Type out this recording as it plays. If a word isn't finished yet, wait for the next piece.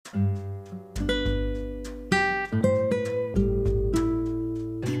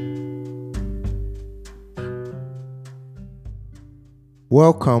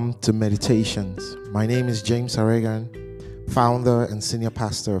Welcome to Meditations. My name is James Aregan, founder and senior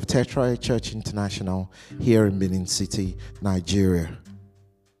pastor of Tetra Church International here in Benin City, Nigeria.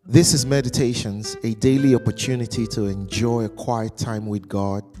 This is Meditations, a daily opportunity to enjoy a quiet time with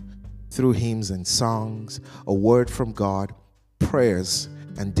God through hymns and songs, a word from God, prayers,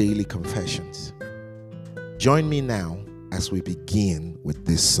 and daily confessions. Join me now as we begin with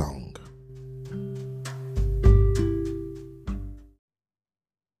this song.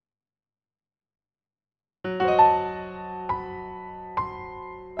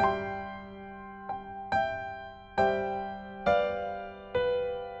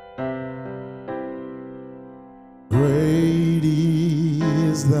 Great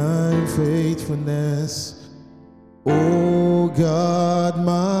is thy faithfulness, O God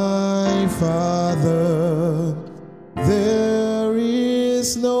my Father. There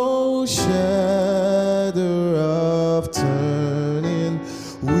is no shadow of turning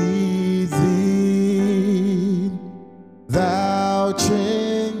with thee. Thou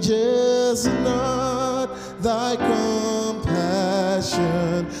changest not, thy compassion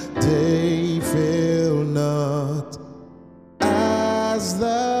they fail not. As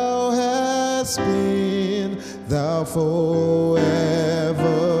thou hast been, thou forever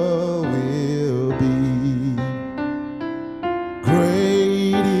will be.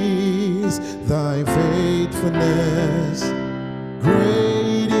 Great is thy faithfulness,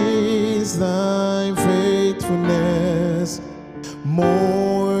 great is thy faithfulness.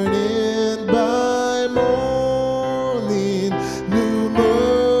 Morning by morning, new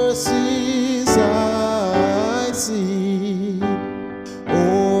mercies I see.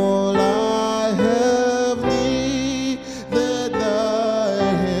 All I have needed, thy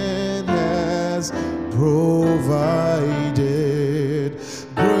hand has provided.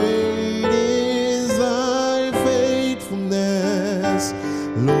 Great is thy faithfulness,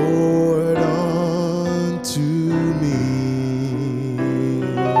 Lord, unto me.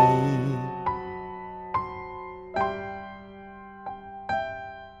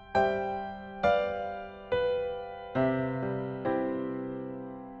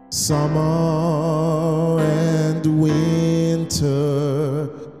 Summer and winter,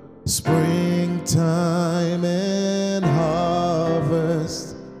 springtime and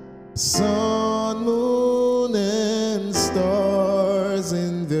harvest, sun, moon, and stars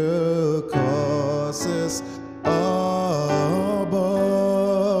in the courses above,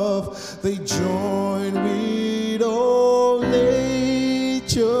 they join with all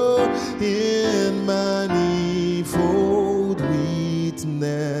nature in manifold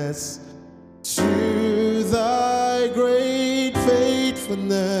witness to thy great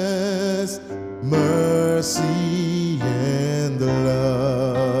faithfulness, mercy, and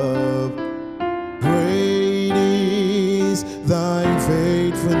love. Great is thy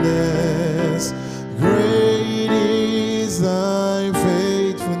faithfulness, great is thy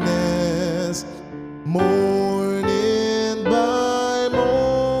faithfulness. Morning by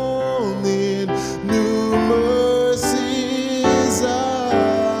morning, new mercies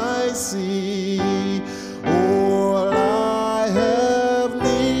I see. All I have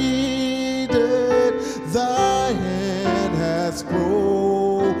needed, thy hand has provided.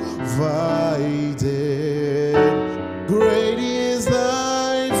 Great is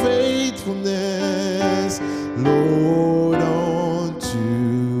thy faithfulness, Lord, unto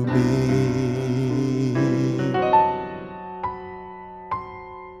me.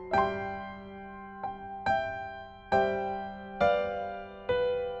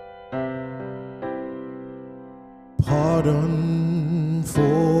 Pardon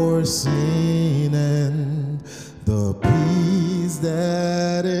for sin and the peace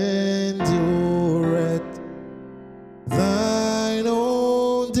that endureth, thine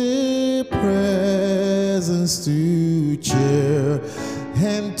own dear presence to cheer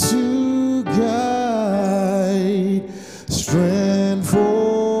and to guide, strength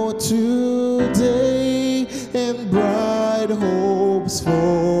for today and bright hopes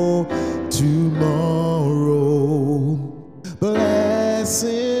for tomorrow.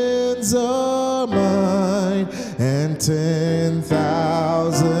 Blessings are mine and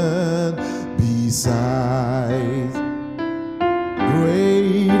 10,000 besides.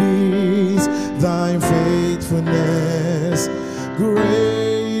 Great is thy faithfulness,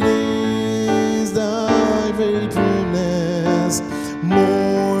 great is thy faithfulness.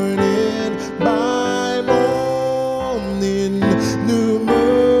 Morning by morning, new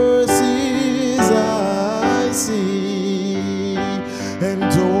mercies I see, and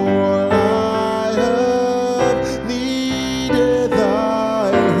all I have needed,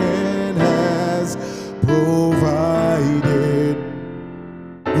 thy hand has provided.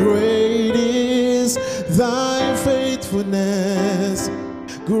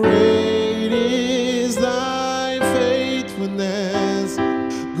 Great is thy faithfulness.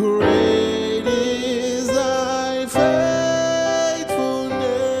 Great is thy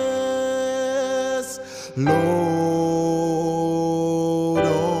faithfulness, Lord,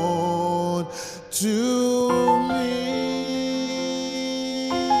 unto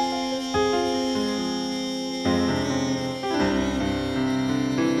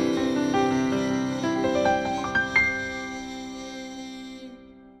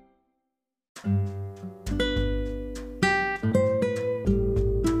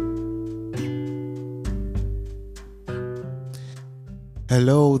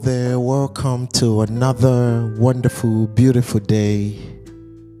Hello there, welcome to another wonderful, beautiful day.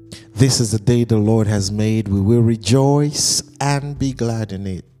 This is the day the Lord has made. We will rejoice and be glad in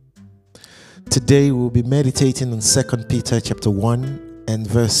it. Today we'll be meditating on 2 Peter chapter 1 and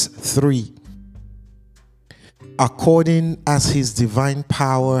verse 3. According as his divine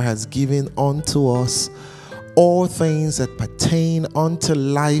power has given unto us all things that pertain unto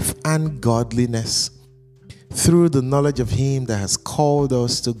life and godliness, through the knowledge of him that has called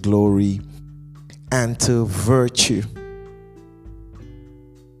us to glory and to virtue.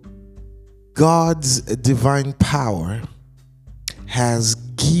 God's divine power has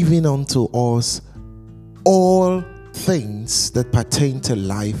given unto us all things that pertain to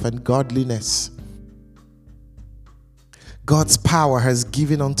life and godliness. God's power has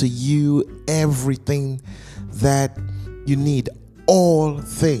given unto you everything that you need. All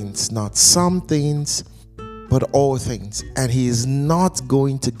things, not some things, but all things. And he is not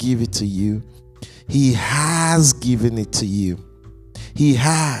going to give it to you. He has given it to you. He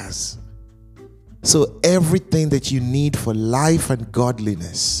has. So everything that you need for life and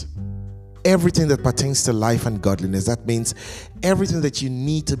godliness, everything that pertains to life and godliness, that means everything that you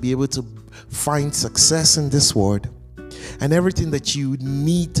need to be able to find success in this world, and everything that you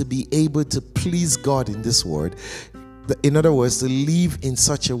need to be able to please God in this world. In other words, to live in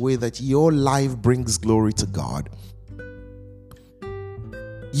such a way that your life brings glory to God.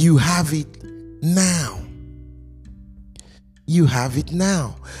 You have it now. You have it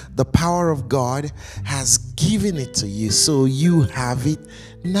now. The power of God has given it to you, so you have it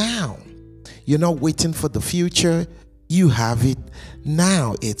now. You're not waiting for the future. You have it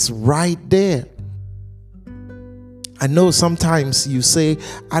now. It's right there. I know sometimes you say,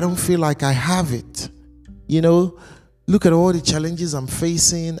 I don't feel like I have it. You know, look at all the challenges I'm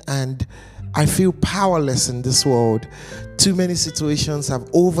facing and I feel powerless in this world. Too many situations have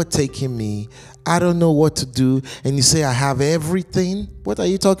overtaken me. I don't know what to do. And you say, I have everything. What are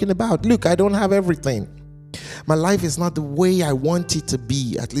you talking about? Look, I don't have everything. My life is not the way I want it to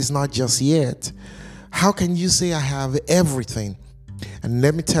be, at least not just yet. How can you say I have everything? And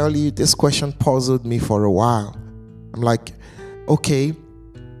let me tell you, this question puzzled me for a while. I'm like, okay,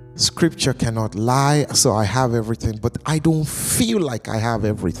 Scripture cannot lie, so I have everything, but I don't feel like I have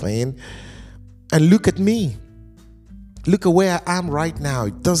everything. And look at me. Look at where I am right now.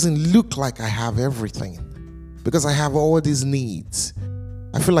 It doesn't look like I have everything because I have all these needs.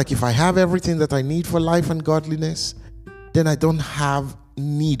 I feel like if I have everything that I need for life and godliness, then I don't have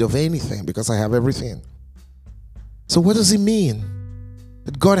need of anything because I have everything. So what does it mean?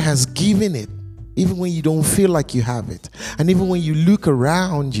 That God has given it even when you don't feel like you have it. And even when you look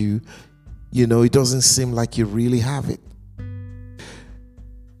around you, you know, it doesn't seem like you really have it.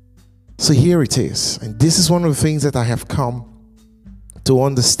 So here it is. And this is one of the things that I have come to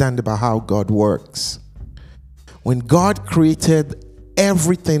understand about how God works. When God created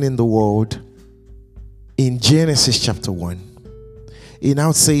everything in the world in Genesis chapter 1, it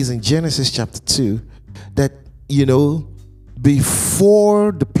now says in Genesis chapter 2 that, you know,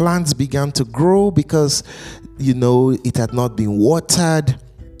 before the plants began to grow, because, you know, it had not been watered,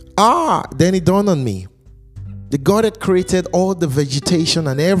 then it dawned on me. The God had created all the vegetation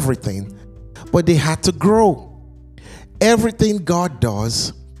and everything, but they had to grow. Everything God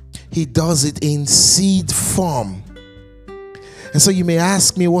does, he does it in seed form. And so you may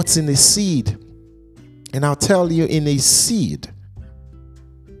ask me, what's in a seed? And I'll tell you, in a seed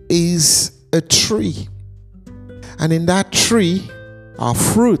is a tree. And in that tree are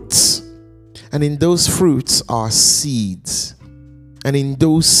fruits. And in those fruits are seeds. And in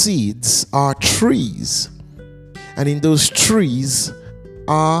those seeds are trees. And in those trees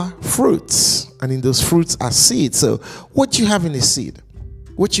are fruits. And in those fruits are seeds. So what you have in a seed?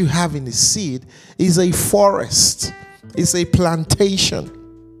 What you have in a seed is a forest. It's a plantation.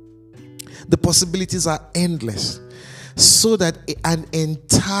 The possibilities are endless. So that an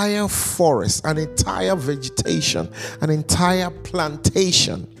entire forest, an entire vegetation, an entire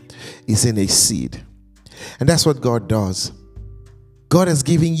plantation is in a seed. And that's what God does. God has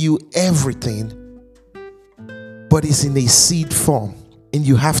given you everything, but it's in a seed form. And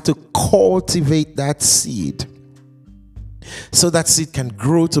you have to cultivate that seed so that seed can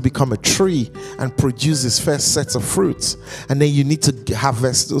grow to become a tree and produce its first sets of fruits. And then you need to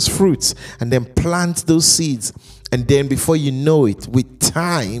harvest those fruits and then plant those seeds. And then before you know it, with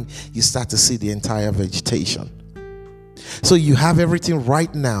time, you start to see the entire vegetation. So you have everything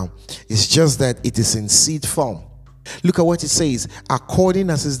right now. It's just that it is in seed form. Look at what it says.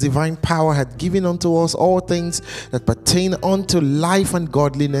 According as his divine power had given unto us all things that pertain unto life and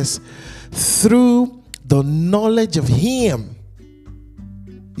godliness, through the knowledge of him.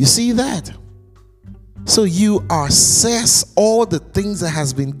 You see that? So you assess all the things that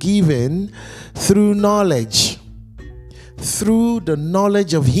has been given through knowledge. Through the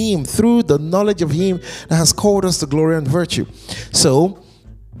knowledge of him. Through the knowledge of him that has called us to glory and virtue. So,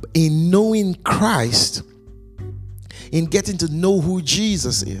 in knowing Christ, in getting to know who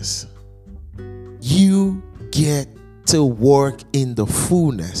Jesus is, you get to work in the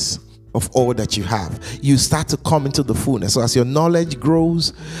fullness of all that you have. You start to come into the fullness. So as your knowledge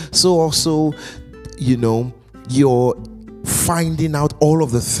grows, so also, you're finding out all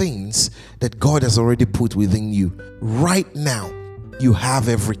of the things that God has already put within you. Right now, you have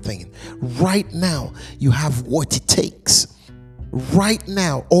everything. Right now, you have what it takes. Right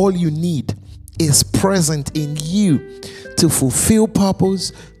now, all you need is present in you to fulfill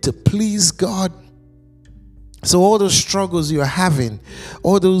purpose, to please God. So all those struggles you are having,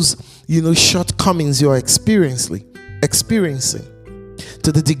 all those shortcomings you are experiencing,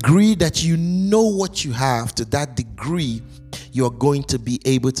 to the degree that you know what you have, to that degree you are going to be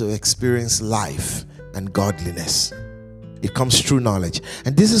able to experience life and godliness. It comes through knowledge.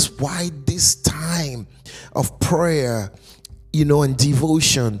 And this is why this time of prayer, and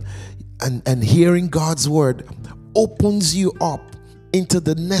devotion and hearing God's word opens you up into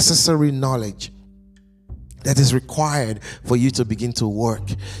the necessary knowledge that is required for you to begin to work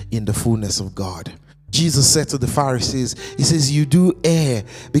in the fullness of God. Jesus said to the Pharisees, he says, you do err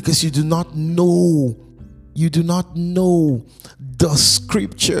because you do not know the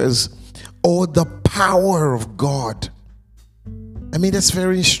scriptures or the power of God. I mean, that's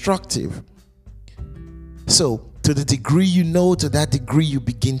very instructive. So, to the degree you know, to that degree you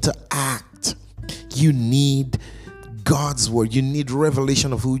begin to act. You need God's word. You need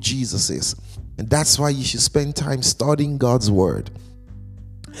revelation of who Jesus is. And that's why you should spend time studying God's word.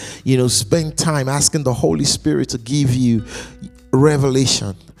 Spend time asking the Holy Spirit to give you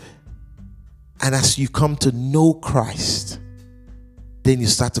revelation. And as you come to know Christ, then you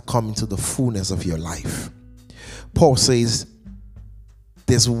start to come into the fullness of your life. Paul says,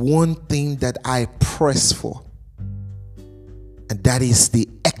 there's one thing that I press for, and that is the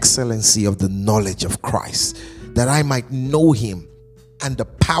excellency of the knowledge of Christ, that I might know him and the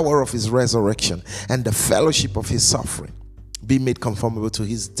power of his resurrection and the fellowship of his suffering, be made conformable to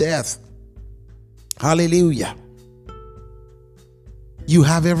his death. Hallelujah. You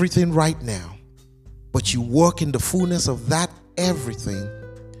have everything right now, but you work in the fullness of that everything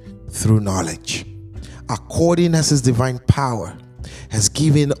through knowledge. According as his divine power has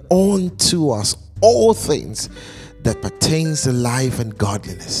given unto us all things that pertains to life and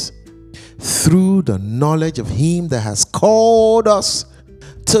godliness, through the knowledge of him that has called us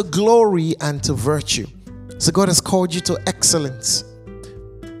to glory and to virtue. So God has called you to excellence.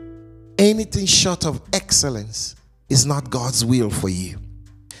 Anything short of excellence is not God's will for you.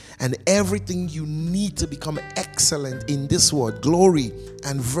 And everything you need to become excellent in this world, glory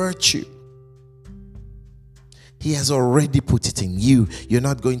and virtue, he has already put it in you. You're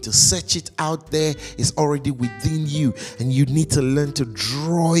not going to search it out there. It's already within you. And you need to learn to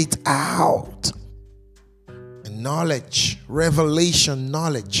draw it out. And knowledge, revelation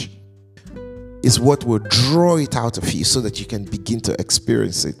knowledge, is what will draw it out of you so that you can begin to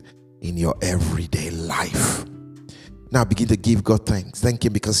experience it in your everyday life. Now begin to give God thanks. Thank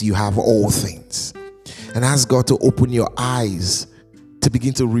him because you have all things. And ask God to open your eyes to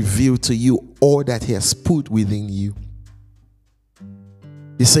begin to reveal to you all that he has put within you.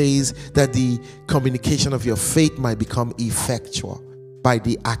 He says that the communication of your faith might become effectual by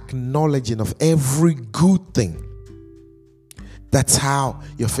the acknowledging of every good thing. That's how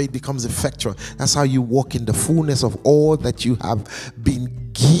your faith becomes effectual. That's how you walk in the fullness of all that you have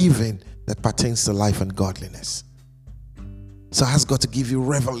been given that pertains to life and godliness. So ask God to give you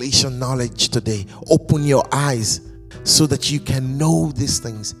revelation knowledge today. Open your eyes so that you can know these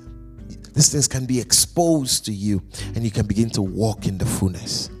things. These things can be exposed to you and you can begin to walk in the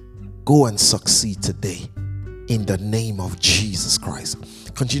fullness. Go and succeed today in the name of Jesus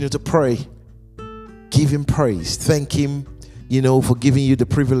Christ. Continue to pray. Give him praise. Thank him. for giving you the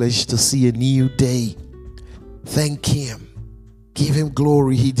privilege to see a new day. Thank Him. Give Him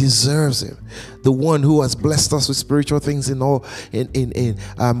glory. He deserves it. The one who has blessed us with spiritual things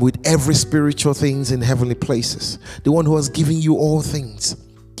with every spiritual things in heavenly places. The one who has given you all things.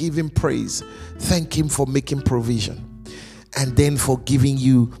 Give Him praise. Thank Him for making provision. And then for giving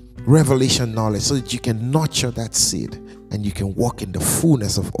you revelation knowledge so that you can nurture that seed and you can walk in the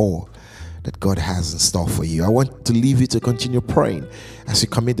fullness of all that God has in store for you. I want to leave you to continue praying as you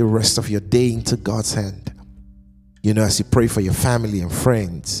commit the rest of your day into God's hand. As you pray for your family and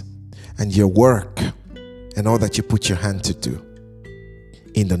friends and your work and all that you put your hand to do,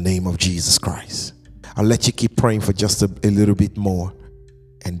 in the name of Jesus Christ. I'll let you keep praying for just a little bit more,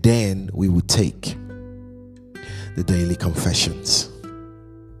 and then we will take the daily confessions.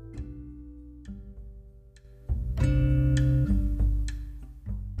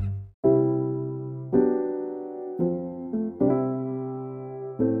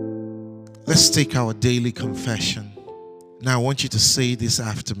 Let's take our daily confession. Now I want you to say this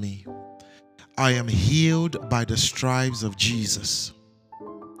after me. I am healed by the stripes of Jesus.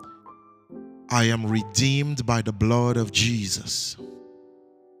 I am redeemed by the blood of Jesus.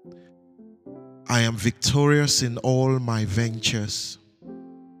 I am victorious in all my ventures.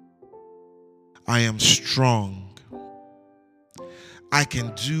 I am strong. I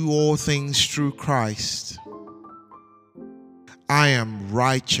can do all things through Christ. I am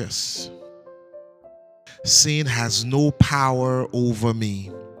righteous. Sin has no power over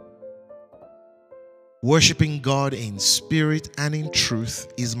me. Worshiping God in spirit and in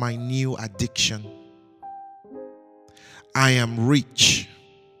truth is my new addiction. I am rich.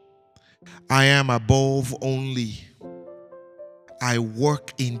 I am above only. I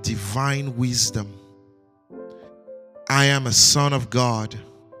work in divine wisdom. I am a son of God.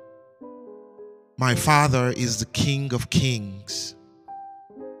 My Father is the King of Kings.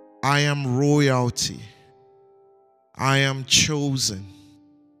 I am royalty. I am chosen.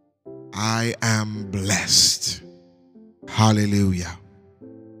 I am blessed. Hallelujah.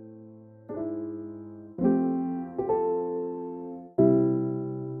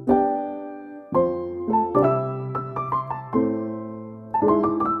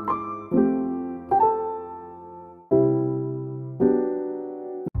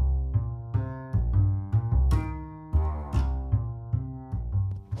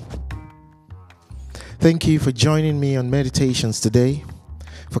 Thank you for joining me on Meditations today.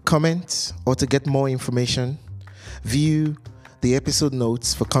 For comments or to get more information, view the episode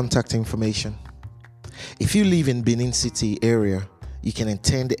notes for contact information. If you live in Benin City area, you can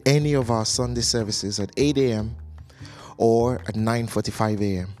attend any of our Sunday services at 8 a.m. or at 9:45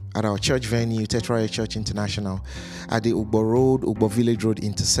 a.m. at our church venue, Tetraya Church International, at the Ugbo Village Road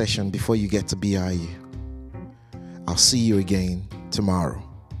intersection before you get to BIU. I'll see you again tomorrow.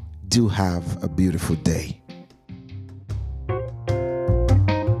 Do have a beautiful day.